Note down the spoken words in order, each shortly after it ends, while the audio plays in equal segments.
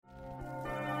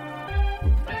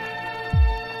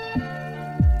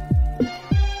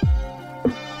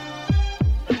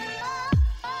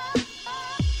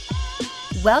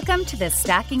Welcome to the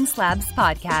Stacking Slabs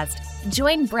podcast.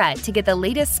 Join Brett to get the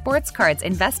latest sports cards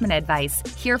investment advice,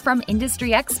 hear from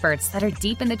industry experts that are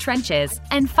deep in the trenches,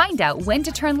 and find out when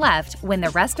to turn left when the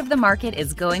rest of the market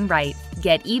is going right.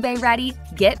 Get eBay ready,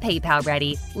 get PayPal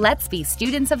ready. Let's be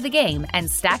students of the game and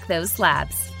stack those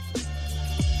slabs.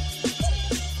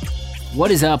 What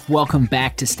is up? Welcome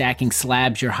back to Stacking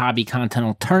Slabs, your hobby content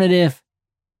alternative.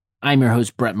 I'm your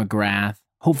host, Brett McGrath.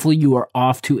 Hopefully you are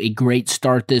off to a great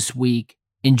start this week,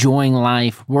 enjoying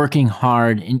life, working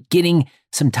hard, and getting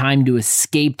some time to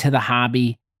escape to the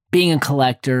hobby, being a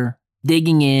collector,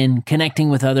 digging in, connecting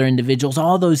with other individuals,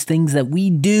 all those things that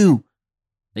we do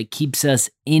that keeps us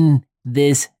in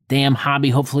this damn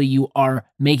hobby. Hopefully you are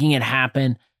making it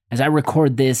happen. As I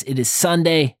record this, it is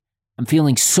Sunday. I'm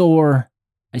feeling sore.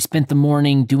 I spent the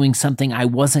morning doing something I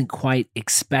wasn't quite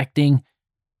expecting.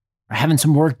 We're having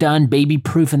some work done,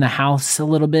 baby-proof in the house a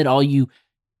little bit. All you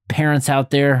parents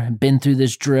out there have been through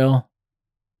this drill.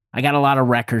 I got a lot of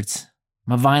records.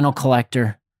 I'm a vinyl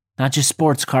collector, not just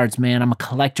sports cards, man. I'm a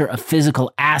collector of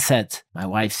physical assets. My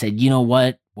wife said, you know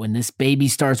what? When this baby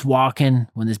starts walking,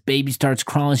 when this baby starts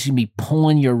crawling, she's going to be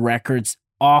pulling your records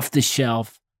off the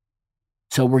shelf.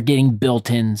 So we're getting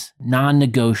built-ins,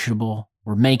 non-negotiable.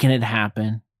 We're making it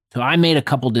happen. So I made a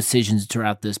couple decisions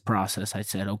throughout this process. I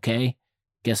said, okay,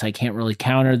 guess I can't really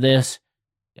counter this.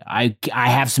 I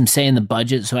have some say in the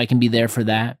budget, so I can be there for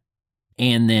that.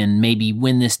 And then maybe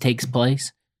when this takes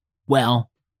place,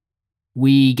 well,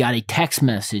 we got a text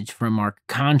message from our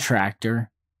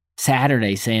contractor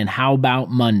Saturday saying, how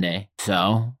about Monday?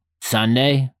 So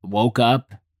Sunday, woke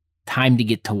up, time to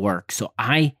get to work. So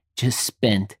I just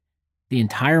spent the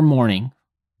entire morning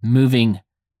moving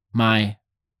my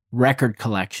record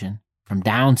collection from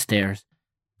downstairs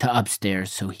to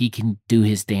upstairs so he can do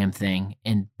his damn thing.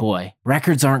 And boy,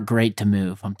 records aren't great to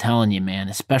move. I'm telling you, man,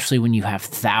 especially when you have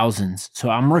thousands. So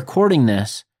I'm recording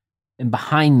this, and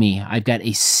behind me, I've got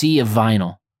a sea of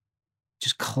vinyl.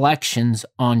 Just collections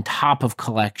on top of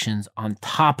collections on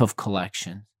top of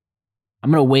collections. I'm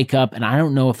going to wake up, and I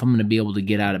don't know if I'm going to be able to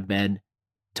get out of bed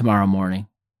tomorrow morning.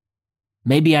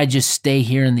 Maybe I just stay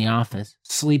here in the office,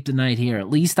 sleep the night here. At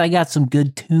least I got some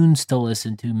good tunes to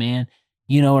listen to, man.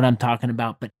 You know what I'm talking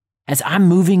about. But as I'm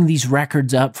moving these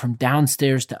records up from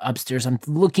downstairs to upstairs, I'm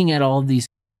looking at all these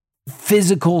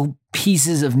physical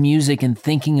pieces of music and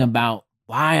thinking about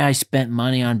why I spent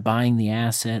money on buying the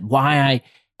asset, why I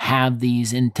have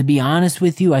these. And to be honest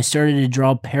with you, I started to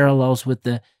draw parallels with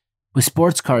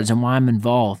sports cards and why I'm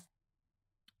involved.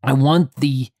 I want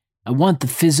the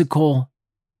physical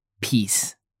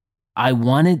piece. I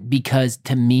want it because,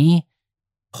 to me,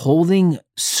 holding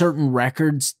certain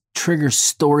records triggers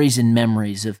stories and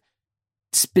memories of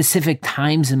specific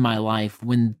times in my life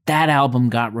when that album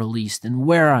got released and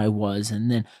where I was,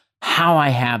 and then how I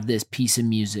have this piece of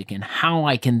music and how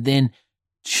I can then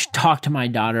talk to my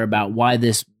daughter about why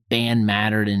this band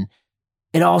mattered. And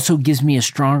it also gives me a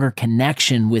stronger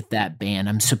connection with that band.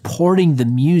 I'm supporting the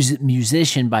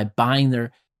musician by buying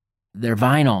their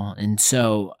vinyl. And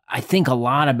so I think a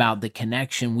lot about the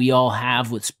connection we all have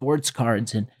with sports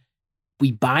cards. And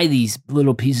we buy these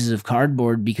little pieces of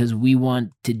cardboard because we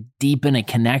want to deepen a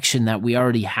connection that we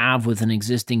already have with an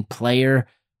existing players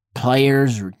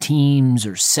or teams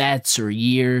or sets or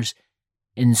years.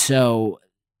 And so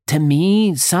to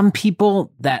me, some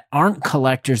people that aren't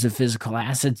collectors of physical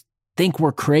assets think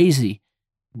we're crazy.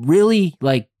 Really,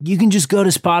 like, you can just go to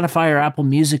Spotify or Apple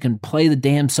Music and play the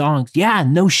damn songs. Yeah,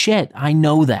 no shit. I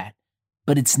know that.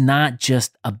 But it's not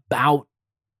just about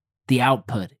the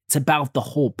output. It's about the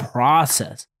whole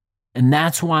process. And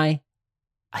that's why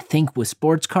I think with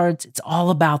sports cards, it's all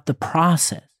about the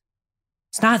process.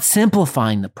 It's not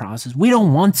simplifying the process. We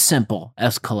don't want simple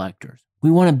as collectors.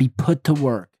 We want to be put to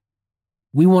work.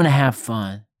 We want to have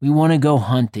fun. We want to go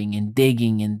hunting and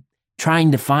digging and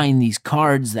trying to find these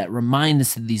cards that remind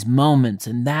us of these moments.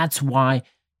 And that's why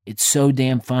it's so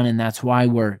damn fun. And that's why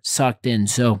we're sucked in.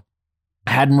 So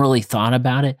I hadn't really thought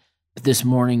about it, but this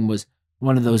morning was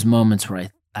one of those moments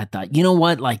where I thought, you know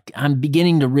what? Like, I'm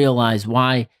beginning to realize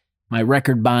why my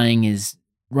record buying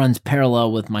runs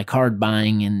parallel with my card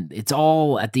buying. And it's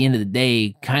all, at the end of the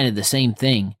day, kind of the same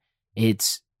thing.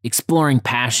 It's exploring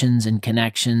passions and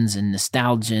connections and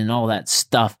nostalgia and all that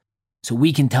stuff, so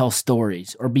we can tell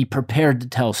stories or be prepared to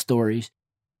tell stories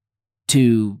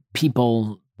to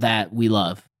people that we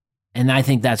love. And I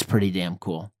think that's pretty damn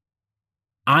cool.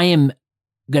 I am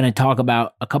going to talk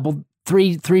about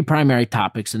three primary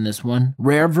topics in this one.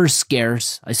 Rare versus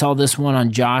scarce. I saw this one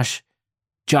on Josh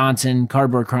Johnson,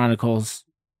 Cardboard Chronicles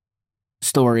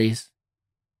stories.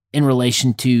 in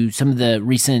relation to some of the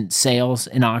recent sales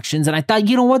and auctions. And I thought,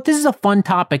 you know what, this is a fun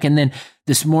topic. And then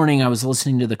this morning I was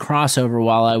listening to the crossover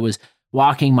while I was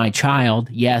walking my child.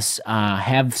 Yes,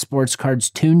 have sports cards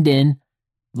tuned in,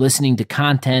 listening to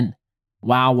content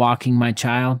while walking my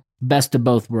child. Best of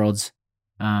both worlds.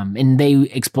 And they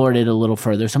explored it a little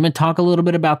further. So I'm going to talk a little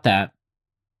bit about that.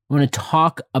 I want to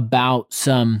talk about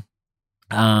some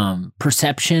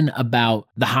perception about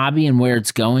the hobby and where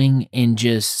it's going, and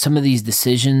just some of these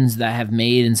decisions that I have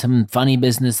made and some funny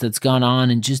business that's gone on,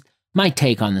 and just my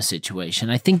take on the situation.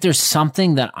 I think there's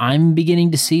something that I'm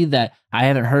beginning to see that I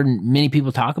haven't heard many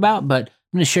people talk about, but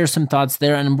I'm going to share some thoughts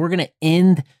there. And we're going to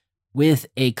end with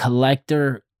a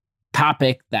collector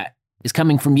topic that is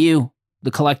coming from you,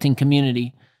 the collecting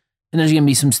community. And there's going to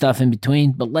be some stuff in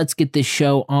between, but let's get this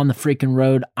show on the freaking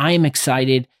road. I am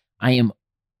excited. I am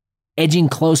edging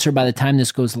closer by the time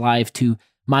this goes live to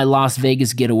my Las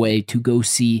Vegas getaway to go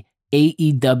see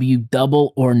AEW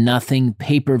Double or Nothing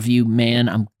pay-per-view. Man,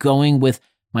 I'm going with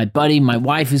my buddy. My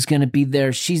wife is going to be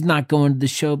there. She's not going to the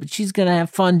show, but she's going to have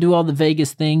fun, do all the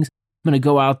Vegas things. I'm going to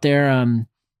go out there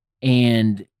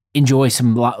and enjoy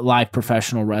some live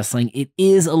professional wrestling. It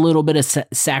is a little bit of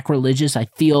sacrilegious. I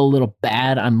feel a little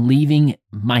bad. I'm leaving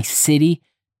my city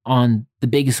on the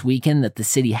biggest weekend that the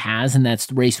city has, and that's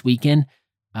the race weekend.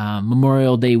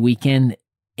 Memorial Day weekend,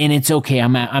 and it's okay.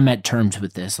 I'm at terms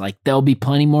with this. Like, there'll be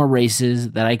plenty more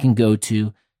races that I can go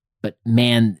to, but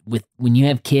man, when you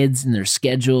have kids and their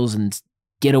schedules and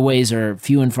getaways are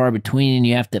few and far between, and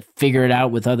you have to figure it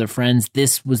out with other friends,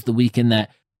 this was the weekend that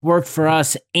worked for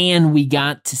us, and we're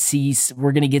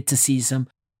going to get to see some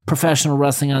professional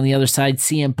wrestling on the other side.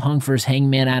 CM Punk versus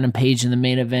Hangman Adam Page in the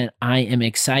main event. I am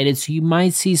excited. So you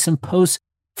might see some posts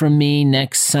from me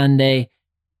next Sunday.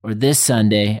 Or this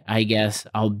Sunday, I guess.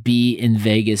 I'll be in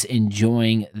Vegas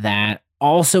enjoying that.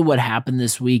 Also, what happened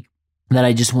this week that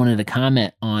I just wanted to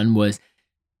comment on was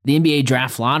the NBA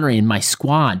draft lottery, and my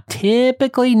squad,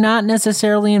 typically not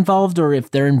necessarily involved, or if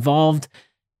they're involved,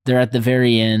 they're at the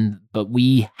very end. But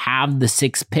we have the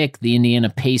 6th pick, the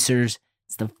Indiana Pacers.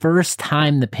 It's the first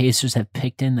time the Pacers have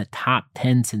picked in the top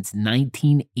 10 since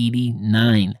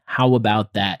 1989. How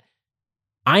about that?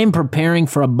 I am preparing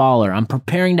for a baller. I'm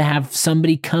preparing to have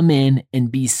somebody come in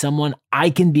and be someone I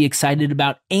can be excited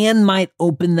about, and might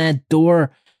open that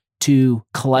door to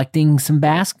collecting some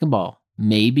basketball.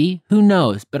 Maybe, who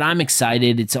knows? But I'm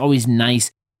excited. It's always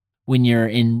nice when you're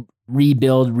in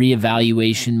rebuild,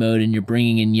 reevaluation mode, and you're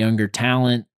bringing in younger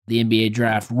talent. The NBA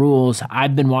draft rules.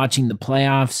 I've been watching the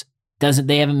playoffs.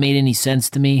 They haven't made any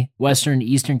sense to me. Western,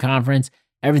 Eastern Conference.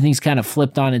 Everything's kind of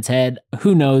flipped on its head.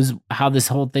 Who knows how this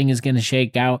whole thing is going to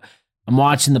shake out? I'm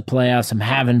watching the playoffs. I'm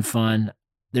having fun.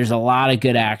 There's a lot of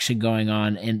good action going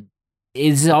on, and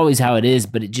it's always how it is,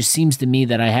 but it just seems to me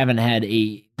that I haven't had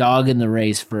a dog in the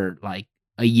race for like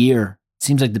a year. It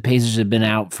seems like the Pacers have been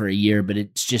out for a year, but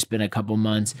it's just been a couple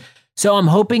months. So I'm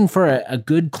hoping for a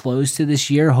good close to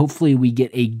this year. Hopefully we get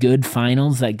a good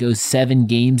finals that goes 7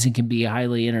 games and can be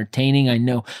highly entertaining. I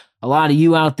know a lot of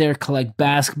you out there collect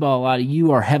basketball. A lot of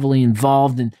you are heavily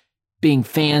involved in being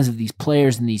fans of these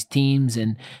players and these teams,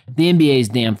 and the NBA is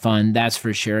damn fun, that's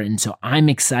for sure. And so I'm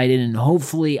excited, and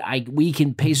hopefully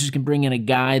Pacers can bring in a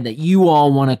guy that you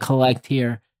all want to collect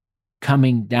here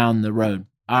coming down the road.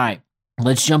 All right,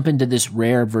 let's jump into this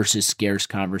rare versus scarce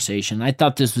conversation. I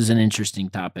thought this was an interesting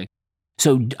topic.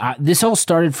 So this all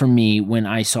started for me when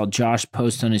I saw Josh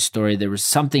post on his story. There was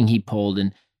something he pulled,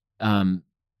 and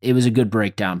it was a good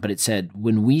breakdown, but it said,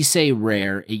 when we say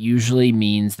rare, it usually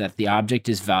means that the object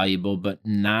is valuable, but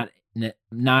not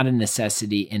a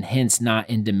necessity, and hence not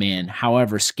in demand.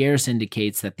 However, scarce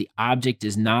indicates that the object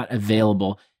is not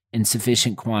available in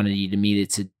sufficient quantity to meet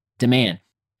its demand.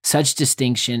 Such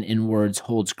distinction in words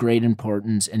holds great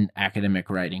importance in academic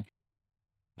writing.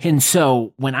 And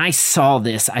so when I saw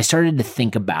this, I started to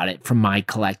think about it from my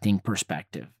collecting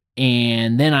perspective.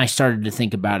 And then I started to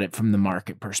think about it from the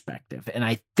market perspective. And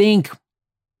I think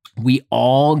we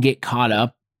all get caught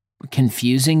up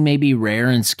confusing maybe rare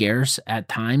and scarce at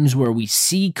times, where we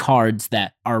see cards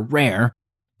that are rare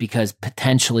because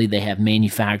potentially they have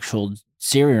manufactured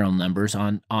serial numbers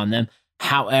on them.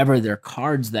 However, they're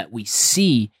cards that we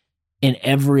see in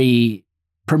every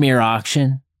premier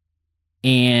auction,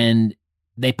 and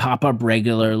they pop up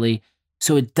regularly.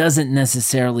 So it doesn't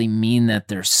necessarily mean that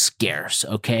they're scarce,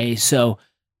 okay? So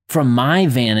from my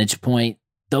vantage point,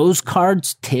 those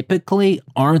cards typically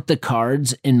aren't the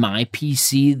cards in my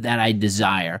PC that I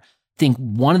desire. I think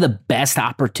one of the best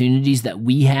opportunities that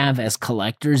we have as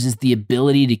collectors is the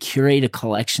ability to curate a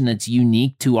collection that's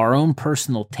unique to our own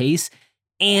personal taste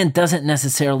and doesn't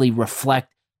necessarily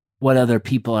reflect what other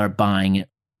people are buying.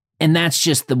 And that's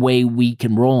just the way we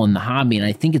can roll in the hobby. And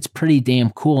I think it's pretty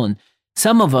damn cool. And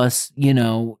some of us,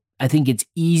 I think it's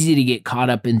easy to get caught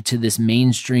up into this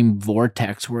mainstream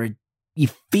vortex where you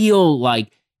feel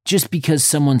like just because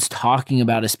someone's talking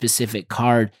about a specific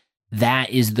card,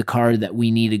 that is the card that we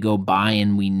need to go buy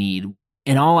and we need.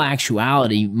 In all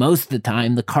actuality, most of the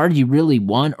time, the card you really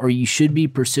want or you should be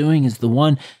pursuing is the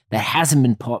one that hasn't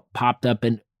been popped up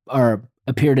or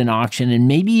appeared in auction, and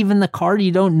maybe even the card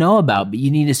you don't know about, but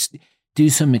you need to do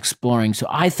some exploring. So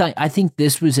I think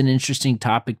this was an interesting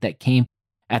topic that came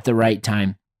at the right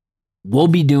time. We'll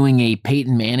be doing a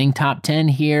Peyton Manning top 10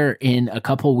 here in a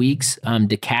couple weeks.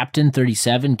 The Captain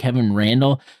 37, Kevin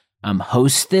Randall,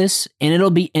 hosts this, and it'll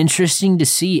be interesting to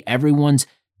see everyone's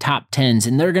top 10s,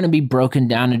 and they're going to be broken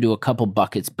down into a couple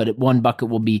buckets, but one bucket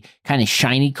will be kind of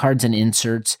shiny cards and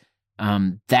inserts.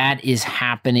 That is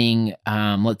happening.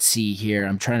 Let's see here.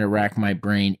 I'm trying to rack my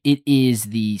brain. It is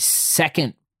the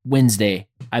second Wednesday,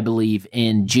 I believe,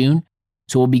 in June.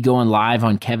 So we'll be going live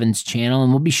on Kevin's channel,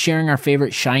 and we'll be sharing our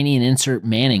favorite shiny and insert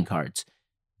Manning cards,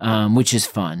 which is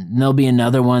fun. And there'll be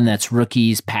another one that's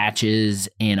rookies, patches,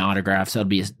 and autographs.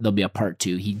 There'll be a part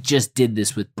 2. He just did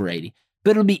this with Brady.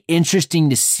 But it'll be interesting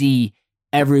to see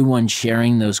everyone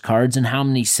sharing those cards and how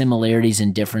many similarities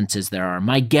and differences there are.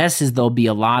 My guess is there'll be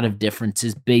a lot of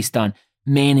differences based on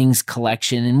Manning's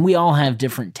collection, and we all have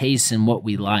different tastes in what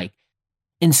we like.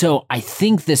 And so I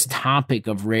think this topic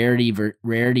of rarity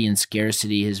and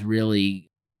scarcity has really,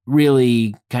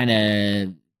 really kind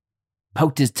of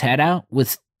poked his head out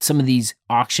with some of these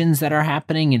auctions that are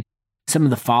happening and some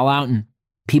of the fallout, and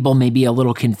people may be a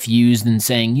little confused and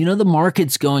saying, the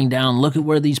market's going down. Look at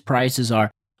where these prices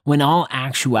are. When all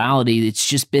actuality, it's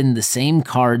just been the same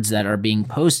cards that are being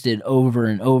posted over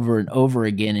and over and over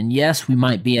again. And yes, we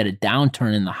might be at a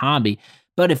downturn in the hobby,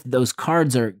 but if those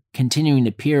cards are continuing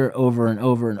to appear over and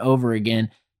over and over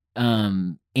again,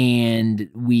 and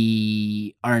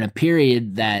we are in a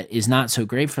period that is not so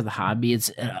great for the hobby,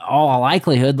 it's all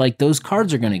likelihood like those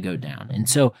cards are going to go down. And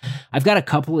so I've got a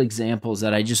couple examples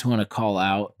that I just want to call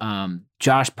out.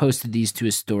 Josh posted these to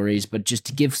his stories, but just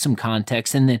to give some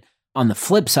context, and then on the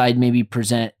flip side, maybe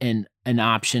present an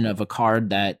option of a card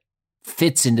that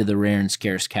fits into the rare and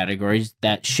scarce categories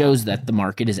that shows that the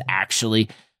market is actually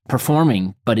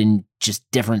performing, but in just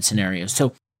different scenarios. So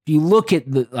if you look at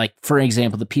for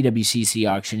example, the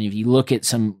PWCC auction, if you look at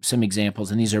some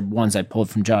examples, and these are ones I pulled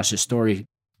from Josh's story,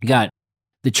 you got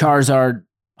the Charizard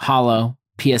Holo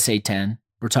PSA 10.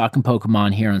 We're talking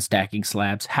Pokemon here on Stacking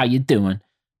Slabs. How you doing?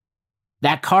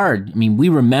 That card, we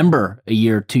remember a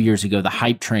year or 2 years ago, the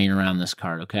hype train around this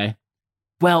card, okay?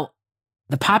 Well,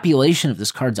 the population of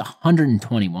this card's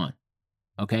 121,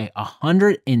 okay?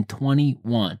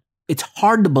 121. It's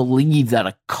hard to believe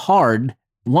that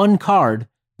one card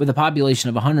with a population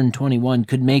of 121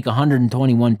 could make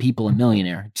 121 people a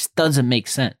millionaire. It just doesn't make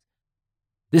sense.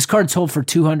 This card sold for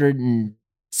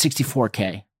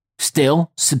 $264K.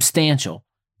 Still substantial.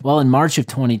 Well, in March of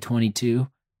 2022,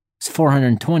 it's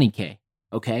 $420K.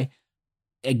 Okay.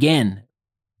 Again,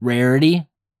 rarity.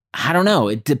 I don't know.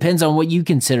 It depends on what you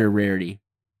consider rarity.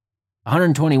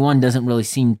 121 doesn't really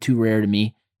seem too rare to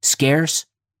me. Scarce?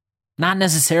 Not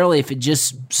necessarily if it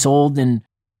just sold in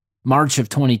March of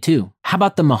 22. How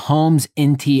about the Mahomes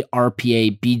NT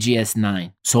RPA BGS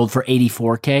 9? Sold for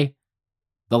 $84K.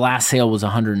 The last sale was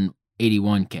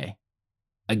 $181K.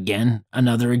 Again,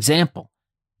 another example.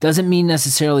 Doesn't mean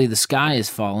necessarily the sky is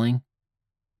falling,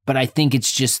 but I think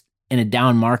it's just in a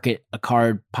down market, a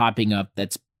card popping up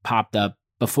that's popped up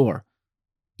before.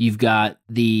 You've got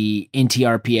the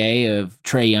NTRPA of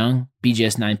Trae Young,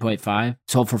 BGS 9.5,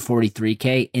 sold for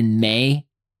 $43K. In May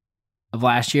of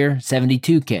last year,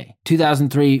 $72K.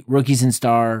 2003 Rookies and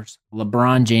Stars,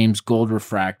 LeBron James Gold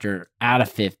Refractor, out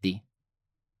of 50.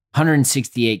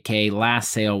 $168K. Last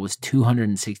sale was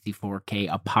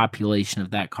 $264K, a population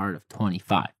of that card of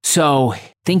 25. So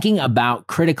thinking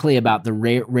critically about the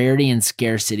rarity and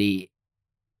scarcity,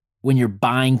 when you're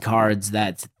buying cards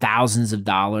that's thousands of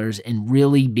dollars, and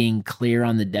really being clear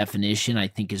on the definition, I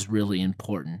think is really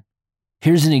important.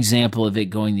 Here's an example of it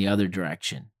going the other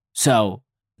direction. So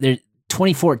there,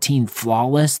 2014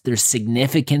 Flawless, there's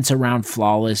significance around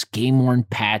Flawless, game-worn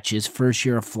patches, first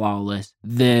year of Flawless.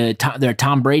 Their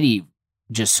Tom Brady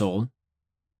just sold,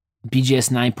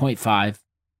 BGS 9.5,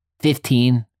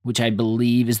 15, which I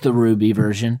believe is the Ruby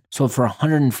version, sold for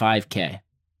 $105K.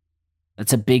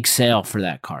 That's a big sale for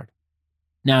that card.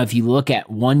 Now, if you look at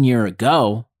 1 year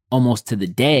ago, almost to the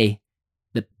day,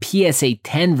 the PSA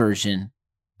 10 version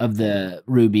of the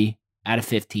Ruby out of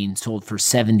 15 sold for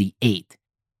 $78.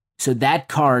 So that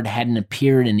card hadn't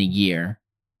appeared in a year,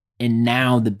 And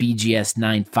now the BGS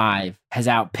 9.5 has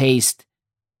outpaced,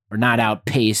 or not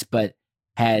outpaced, but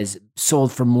has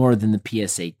sold for more than the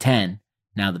PSA 10.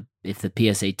 Now, if the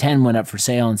PSA 10 went up for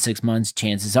sale in 6 months,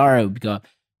 chances are it would go up.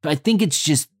 But I think it's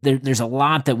just, there's a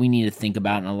lot that we need to think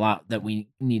about and a lot that we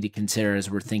need to consider as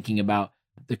we're thinking about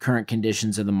the current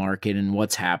conditions of the market and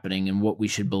what's happening and what we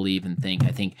should believe and think.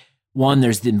 I think, one,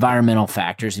 there's the environmental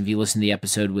factors. If you listen to the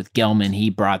episode with Gelman, he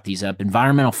brought these up.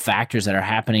 Environmental factors that are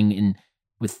happening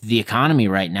with the economy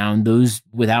right now, and those,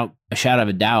 without a shadow of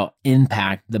a doubt,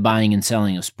 impact the buying and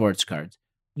selling of sports cards.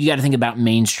 You got to think about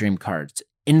mainstream cards.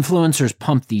 Influencers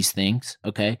pump these things,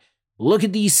 okay? Look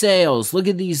at these sales. Look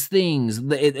at these things.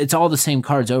 It's all the same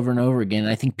cards over and over again.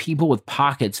 And I think people with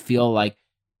pockets feel like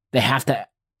they have to,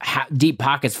 deep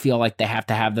pockets feel like they have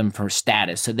to have them for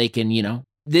status so they can,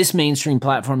 this mainstream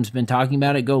platform's been talking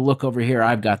about it. Go look over here.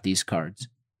 I've got these cards.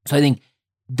 So I think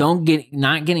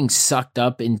not getting sucked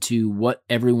up into what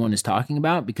everyone is talking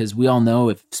about, because we all know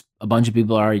if a bunch of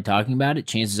people are already talking about it,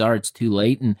 chances are it's too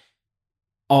late and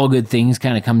all good things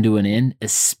kind of come to an end,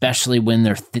 especially when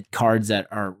they're cards that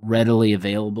are readily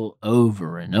available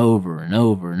over and over and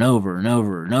over and over and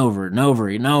over and over and over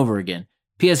and over again.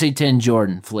 PSA 10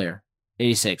 Jordan Flair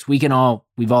 86. We've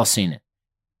all seen it.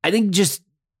 I think just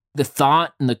the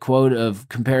thought and the quote of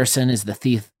comparison is the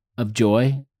thief of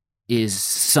joy is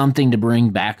something to bring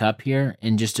back up here.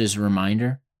 And just as a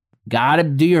reminder, gotta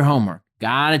do your homework,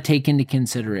 gotta take into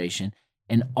consideration,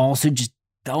 and also just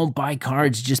don't buy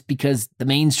cards just because the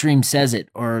mainstream says it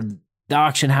or the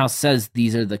auction house says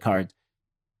these are the cards.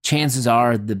 Chances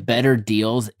are the better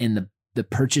deals and the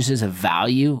purchases of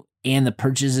value and the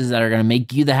purchases that are going to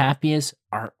make you the happiest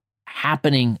are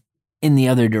happening in the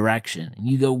other direction. And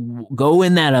you go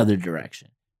in that other direction.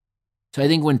 So I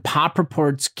think when pop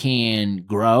reports can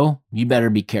grow, you better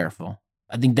be careful.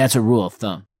 I think that's a rule of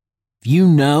thumb. If you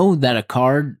know that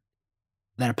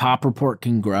a pop report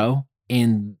can grow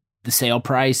and the sale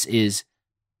price is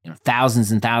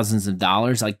thousands and thousands of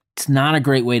dollars, like, it's not a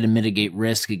great way to mitigate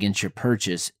risk against your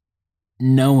purchase,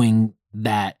 knowing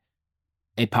that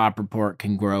a pop report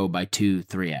can grow by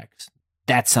 2-3x.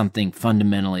 That's something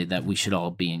fundamentally that we should all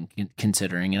be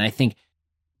considering. And I think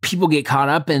people get caught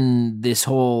up in this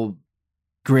whole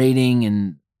grading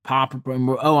and pop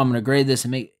report. Oh, I'm going to grade this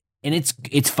and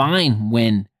it's fine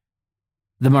when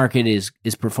the market is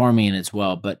performing and it's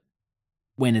well, but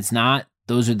when it's not,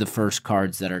 those are the first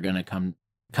cards that are going to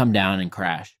come down and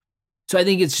crash. So I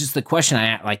think it's just the question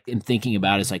I am thinking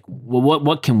about is like, well,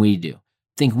 what can we do?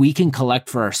 Think we can collect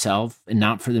for ourselves and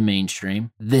not for the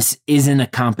mainstream. This isn't a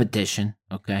competition,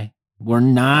 okay? We're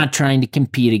not trying to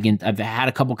compete against. I've had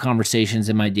a couple conversations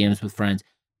in my DMs with friends.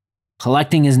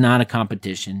 Collecting is not a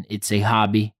competition. It's a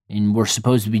hobby, and we're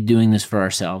supposed to be doing this for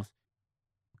ourselves.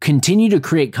 Continue to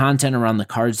create content around the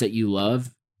cards that you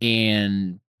love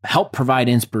and help provide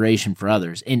inspiration for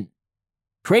others. And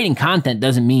creating content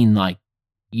doesn't mean like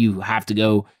you have to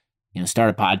go,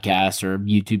 start a podcast or a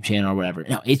YouTube channel or whatever.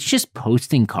 No, it's just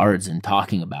posting cards and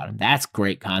talking about them. That's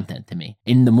great content to me.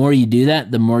 And the more you do that,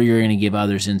 the more you're going to give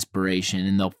others inspiration,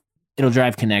 and it'll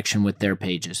drive connection with their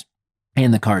pages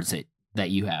and the cards that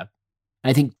you have.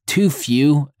 I think too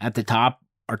few at the top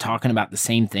are talking about the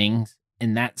same things,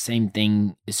 and that same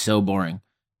thing is so boring.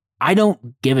 I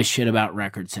don't give a shit about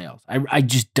record sales. I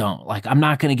just don't. Like, I'm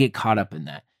not going to get caught up in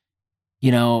that.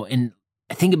 And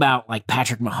I think about like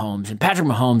Patrick Mahomes, and Patrick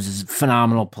Mahomes is a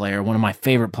phenomenal player, one of my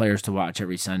favorite players to watch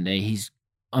every Sunday. He's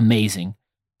amazing.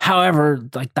 However,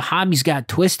 like, the hobby's got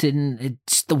twisted, and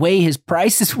it's the way his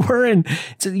prices were, and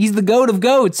he's the GOAT of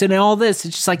GOATs and all this.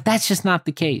 It's just like, that's just not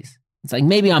the case. It's like,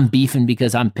 maybe I'm beefing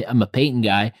because I'm a Peyton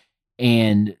guy,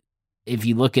 and if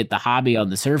you look at the hobby on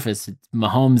the surface,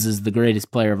 Mahomes is the greatest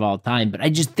player of all time. But I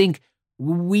just think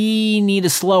we need to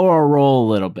slow our roll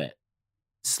a little bit.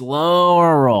 Slow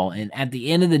our roll. And at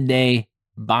the end of the day,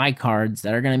 buy cards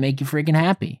that are going to make you freaking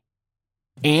happy.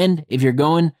 And if you're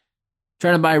trying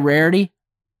to buy rarity,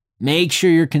 make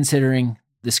sure you're considering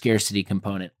the scarcity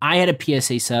component. I had a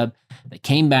PSA sub that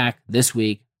came back this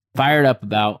week, fired up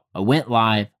about, I went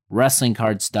live, wrestling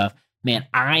card stuff. Man,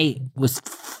 I was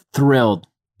thrilled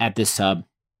at this sub.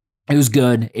 It was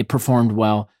good. It performed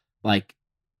well. Like,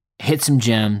 hit some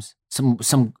gems.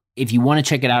 Some. If you want to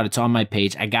check it out, it's on my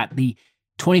page. I got the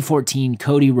 2014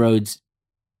 Cody Rhodes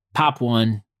Pop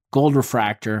 1 Gold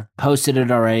Refractor. Posted it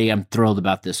already. I'm thrilled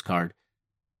about this card.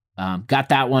 Got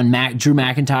that one. Drew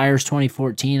McIntyre's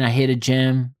 2014. I hit a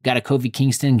gem. Got a Kofi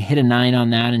Kingston. Hit a 9 on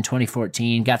that in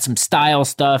 2014. Got some style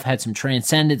stuff. Had some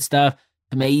Transcendent stuff.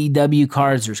 Some AEW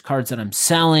cards. There's cards that I'm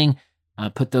selling.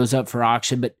 Put those up for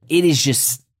auction. But it is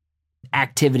just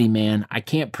activity, man. I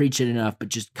can't preach it enough, but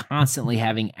just constantly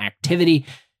having activity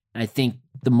And I think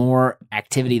the more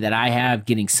activity that I have,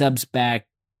 getting subs back,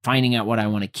 finding out what I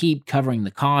want to keep, covering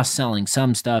the cost, selling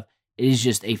some stuff, it is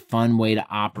just a fun way to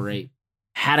operate.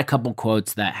 Had a couple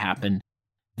quotes that happened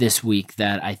this week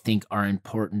that I think are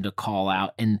important to call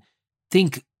out, and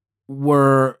think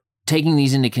we're taking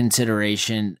these into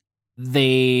consideration.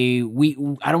 I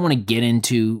don't want to get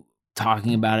into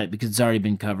talking about it because it's already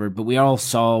been covered, but we all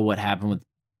saw what happened with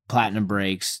Platinum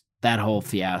Brakes, that whole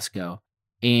fiasco.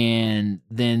 And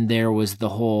then there was the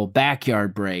whole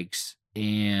Backyard Brakes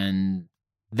and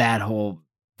that whole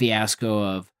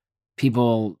fiasco of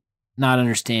people not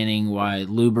understanding why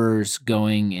Luber's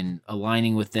going and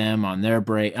aligning with them on their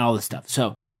brake and all this stuff. So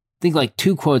I think like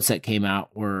two quotes that came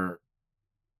out were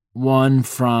one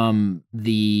from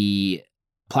the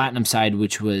Platinum side,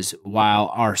 which was, while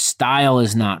our style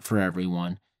is not for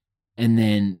everyone. And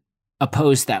then a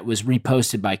post that was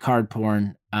reposted by Card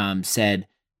Porn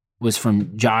was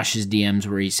from Josh's DMs,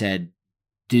 where he said,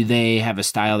 do they have a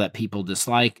style that people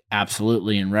dislike?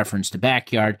 Absolutely, in reference to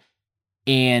Backyard.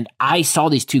 And I saw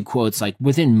these two quotes like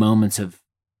within moments of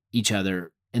each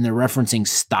other, and they're referencing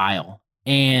style.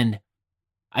 And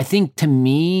I think to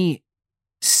me,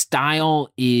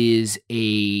 style is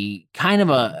a kind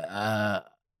of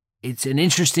it's an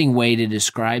interesting way to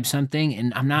describe something.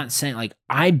 And I'm not saying like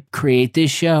I create this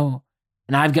show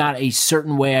and I've got a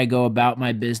certain way I go about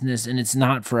my business, and it's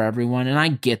not for everyone. And I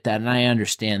get that and I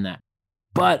understand that.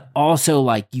 But also,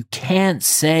 like, you can't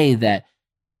say that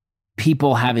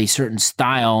people have a certain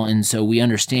style, and so we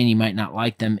understand you might not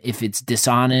like them if it's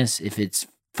dishonest, if it's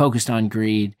focused on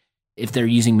greed, if they're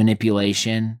using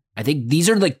manipulation. I think these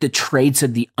are like the traits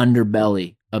of the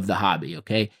underbelly of the hobby,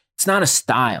 okay? It's not a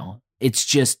style. It's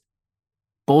just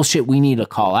bullshit we need to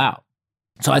call out.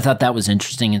 So I thought that was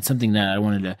interesting and something that I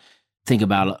wanted to think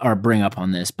about or bring up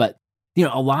on this. But, you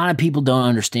know, a lot of people don't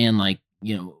understand, like,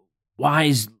 you know, why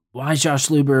is Josh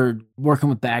Luber working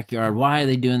with Backyard? Why are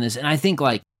they doing this? And I think,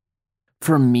 like,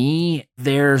 for me,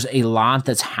 there's a lot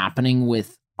that's happening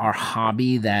with our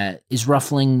hobby that is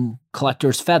ruffling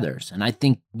collectors' feathers. And I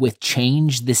think with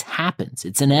change, this happens.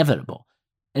 It's inevitable.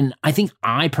 And I think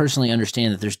I personally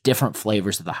understand that there's different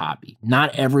flavors of the hobby.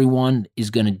 Not everyone is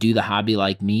going to do the hobby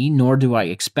like me, nor do I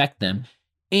expect them.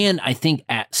 And I think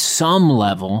at some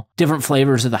level, different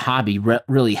flavors of the hobby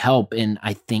really help. And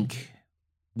I think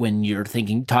when you're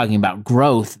talking about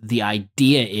growth, the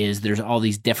idea is there's all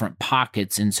these different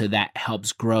pockets, and so that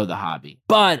helps grow the hobby.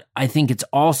 But I think it's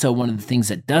also one of the things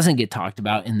that doesn't get talked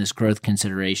about in this growth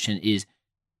consideration is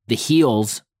the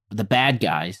heels, the bad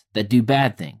guys that do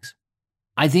bad things.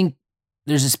 I think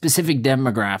there's a specific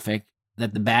demographic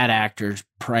that the bad actors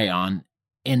prey on.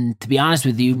 And to be honest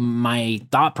with you, my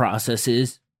thought process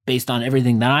is, based on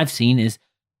everything that I've seen, is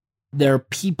there are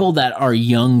people that are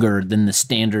younger than the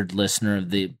standard listener of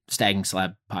the Stacking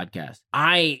Slab podcast.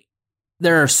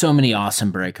 There are so many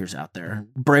awesome breakers out there,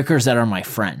 breakers that are my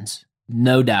friends,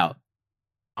 no doubt.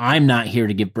 I'm not here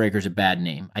to give breakers a bad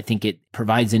name. I think it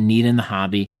provides a need in the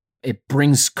hobby. It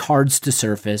brings cards to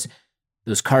surface.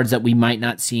 Those cards that we might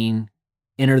not seen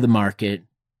enter the market.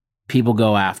 People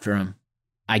go after them.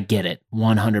 I get it,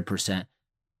 100%.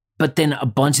 But then a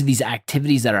bunch of these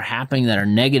activities that are happening that are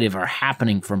negative are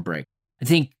happening from break. I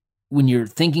think when you're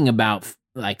thinking about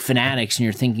like Fanatics and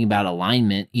you're thinking about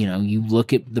alignment, you know, you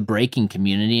look at the breaking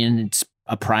community and it's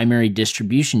a primary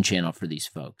distribution channel for these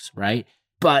folks, right?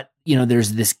 But, you know,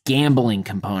 there's this gambling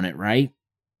component, right?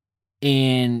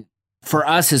 And for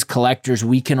us as collectors,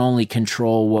 we can only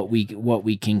control what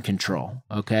we can control,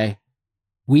 okay?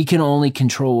 We can only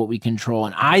control what we control.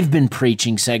 And I've been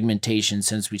preaching segmentation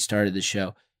since we started the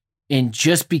show. And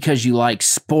just because you like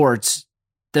sports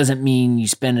doesn't mean you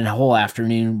spend a whole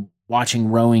afternoon watching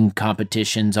rowing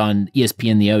competitions on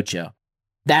ESPN The Ocho.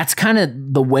 That's kind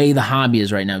of the way the hobby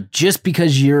is right now. Just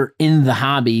because you're in the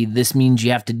hobby, this means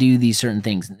you have to do these certain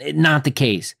things. Not the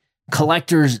case.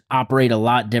 Collectors operate a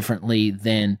lot differently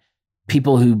than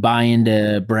people who buy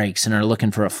into breaks and are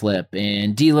looking for a flip.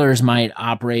 And dealers might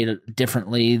operate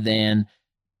differently than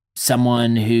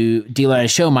dealer at a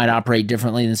show might operate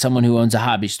differently than someone who owns a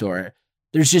hobby store.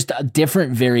 There's just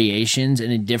different variations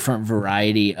and a different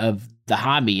variety of the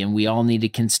hobby, and we all need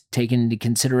to take into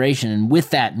consideration. And with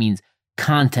that means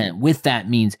content, with that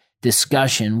means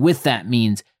discussion, with that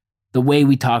means the way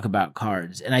we talk about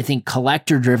cards. And I think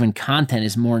collector-driven content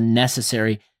is more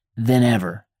necessary than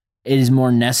ever. It is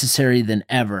more necessary than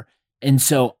ever. And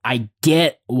so I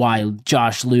get why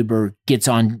Josh Luber gets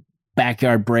on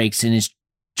Backyard Breaks and is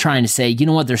trying to say, you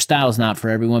know what, their style is not for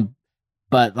everyone,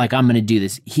 but like, I'm going to do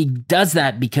this. He does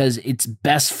that because it's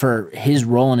best for his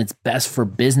role and it's best for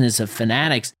business of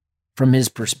Fanatics from his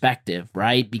perspective,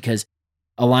 right? Because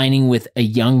aligning with a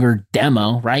younger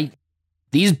demo, right?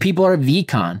 These people are at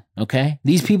VCon, okay?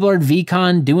 These people are at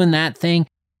VCon doing that thing,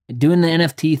 doing the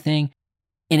NFT thing.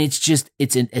 And it's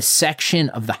a section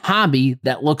of the hobby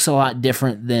that looks a lot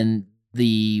different than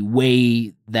the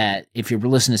way that, if you're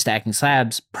listening to Stacking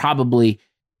Slabs, probably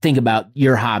think about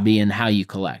your hobby and how you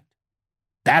collect.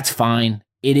 That's fine.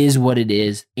 It is what it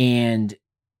is. And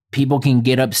people can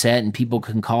get upset and people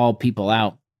can call people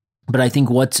out. But I think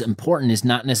what's important is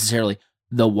not necessarily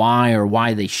the why or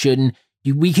why they shouldn't.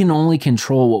 We can only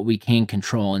control what we can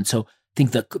control. And so I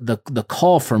think the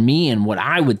call for me and what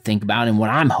I would think about and what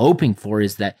I'm hoping for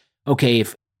is that, okay,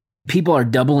 if people are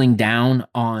doubling down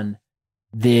on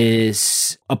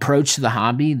this approach to the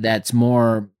hobby that's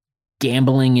more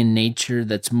gambling in nature,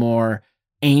 that's more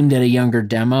aimed at a younger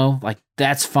demo, like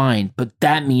that's fine. But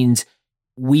that means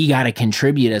we got to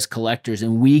contribute as collectors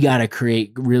and we got to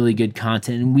create really good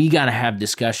content and we got to have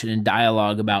discussion and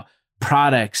dialogue about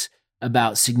products,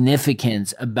 about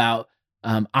significance, about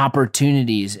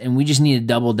opportunities. And we just need to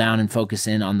double down and focus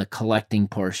in on the collecting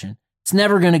portion. It's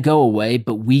never going to go away,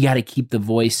 but we got to keep the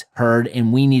voice heard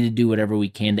and we need to do whatever we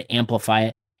can to amplify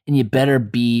it. And you better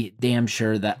be damn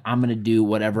sure that I'm going to do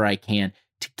whatever I can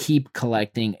to keep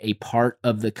collecting a part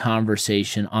of the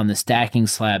conversation on the Stacking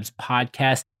Slabs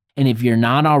podcast. And if you're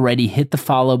not already, hit the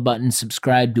follow button,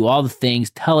 subscribe, do all the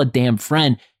things, tell a damn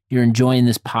friend you're enjoying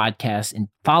this podcast, and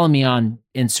follow me on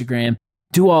Instagram.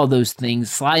 Do all those things,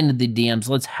 slide into the DMs.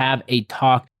 Let's have a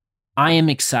talk. I am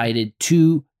excited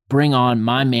to bring on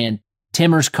my man,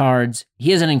 Timmers Cards.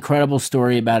 He has an incredible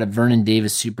story about a Vernon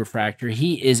Davis Superfractor.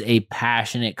 He is a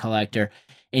passionate collector,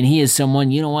 and he is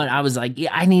someone, you know what, I was like,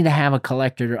 yeah, I need to have a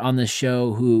collector on the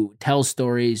show who tells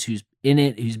stories, who's in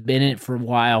it, who's been in it for a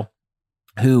while,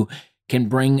 who can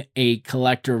bring a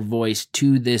collector voice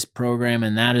to this program,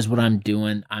 and that is what I'm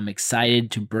doing. I'm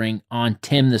excited to bring on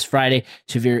Tim this Friday.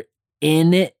 So if you're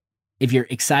in it, if you're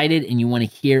excited and you want to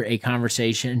hear a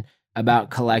conversation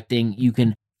about collecting, you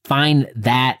can find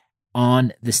that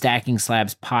on the Stacking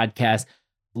Slabs podcast.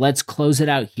 Let's close it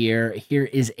out here. Here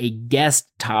is a guest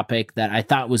topic that I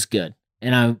thought was good,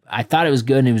 and I thought it was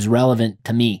good and it was relevant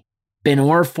to me.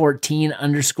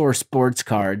 Benor14_sports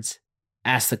cards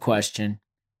asked the question,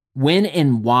 when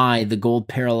and why the gold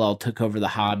parallel took over the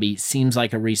hobby seems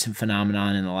like a recent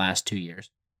phenomenon in the last 2 years.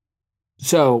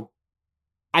 So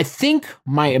I think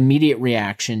my immediate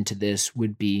reaction to this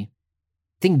would be,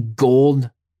 I think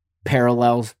gold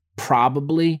parallels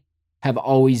probably have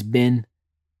always been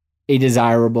a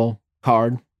desirable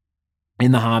card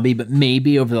in the hobby, but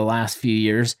maybe over the last few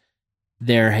years,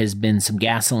 there has been some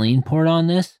gasoline poured on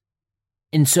this.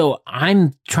 And so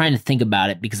I'm trying to think about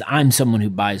it because I'm someone who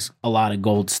buys a lot of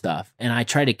gold stuff, and I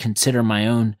try to consider my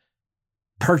own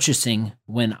purchasing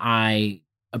when I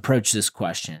approach this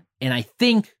question. And I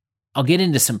think I'll get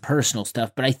into some personal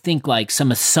stuff, but I think like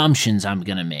some assumptions I'm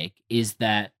going to make is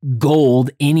that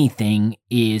gold, anything,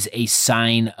 is a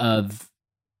sign of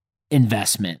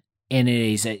investment, and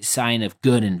it is a sign of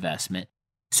good investment.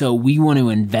 So we want to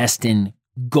invest in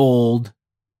gold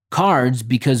cards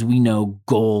because we know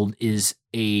gold is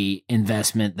a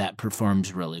investment that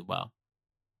performs really well.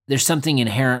 There's something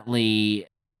inherently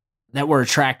that we're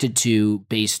attracted to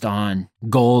based on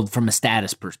gold from a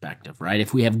status perspective, right?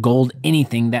 If we have gold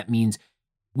anything, that means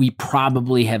we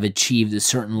probably have achieved a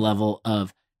certain level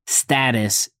of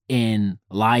status in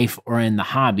life or in the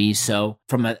hobby. So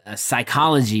from a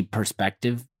psychology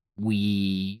perspective,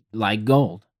 we like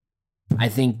gold. I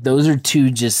think those are two,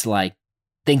 just like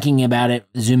thinking about it,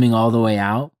 zooming all the way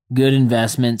out, good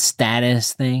investment,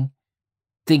 status thing.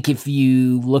 I think if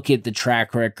you look at the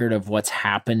track record of what's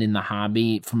happened in the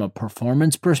hobby from a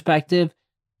performance perspective,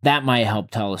 that might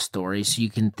help tell a story. So you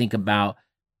can think about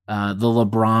the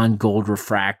LeBron gold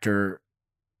refractor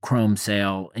chrome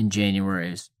sale in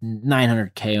January is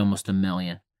 $900K, almost $1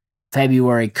 million.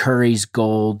 February, Curry's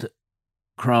gold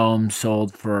chrome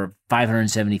sold for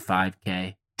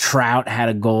 $575K. Trout had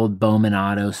a gold Bowman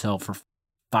auto sell for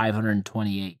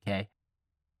 $528K.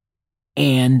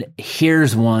 And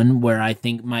here's one where I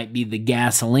think might be the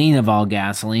gasoline of all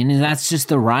gasoline, and that's just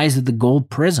the rise of the gold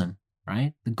prism,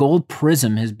 right? The gold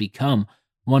prism has become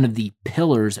one of the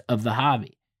pillars of the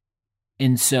hobby.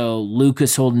 And so Luka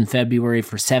sold in February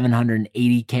for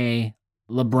 $780K.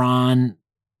 LeBron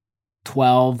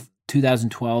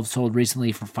 2012 sold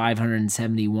recently for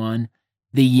 $571.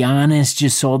 The Giannis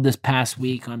just sold this past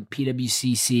week on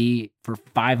PWCC for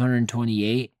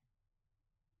 $528.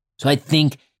 So I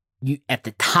think you at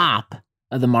the top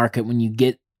of the market, when you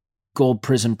get gold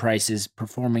prism prices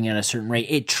performing at a certain rate,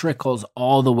 it trickles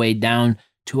all the way down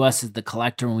to us as the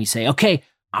collector when we say, okay,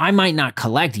 I might not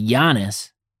collect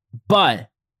Giannis, but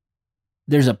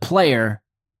there's a player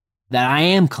that I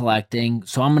am collecting,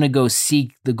 so I'm going to go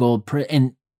seek the gold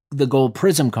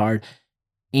Prism card,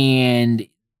 and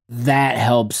that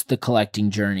helps the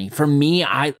collecting journey. For me,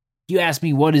 you ask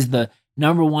me what is the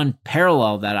number one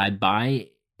parallel that I buy,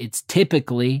 it's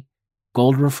typically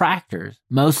gold refractors,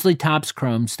 mostly Topps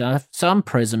Chrome stuff, some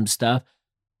Prism stuff.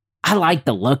 I like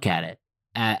to look at it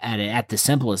at the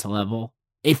simplest level.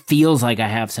 It feels like I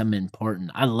have something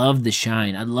important. I love the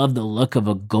shine. I love the look of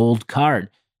a gold card.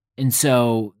 And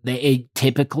so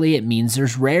typically it means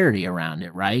there's rarity around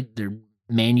it, right? They're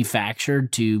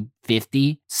manufactured to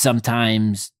 50,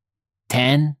 sometimes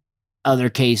 10, other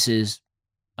cases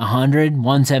 100,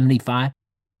 175.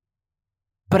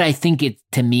 But I think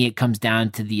to me, it comes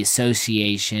down to the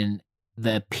association,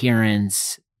 the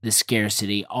appearance, the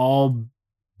scarcity, all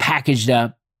packaged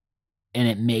up, and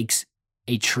it makes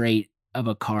a trait of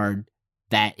a card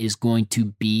that is going to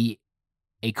be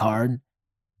a card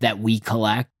that we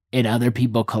collect and other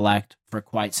people collect for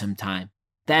quite some time.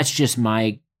 That's just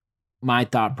my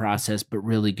thought process, but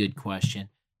really good question.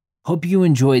 Hope you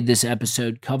enjoyed this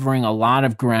episode covering a lot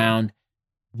of ground.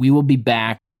 We will be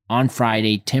back on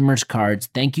Friday, Timmer's Cards.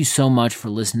 Thank you so much for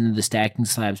listening to the Stacking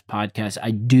Slabs podcast.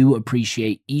 I do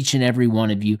appreciate each and every one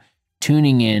of you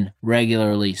tuning in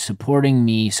regularly, supporting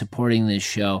me, supporting this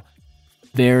show.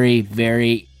 Very,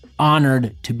 very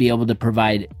honored to be able to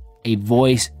provide a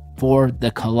voice for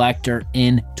the collector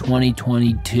in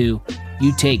 2022.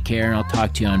 You take care, and I'll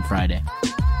talk to you on Friday.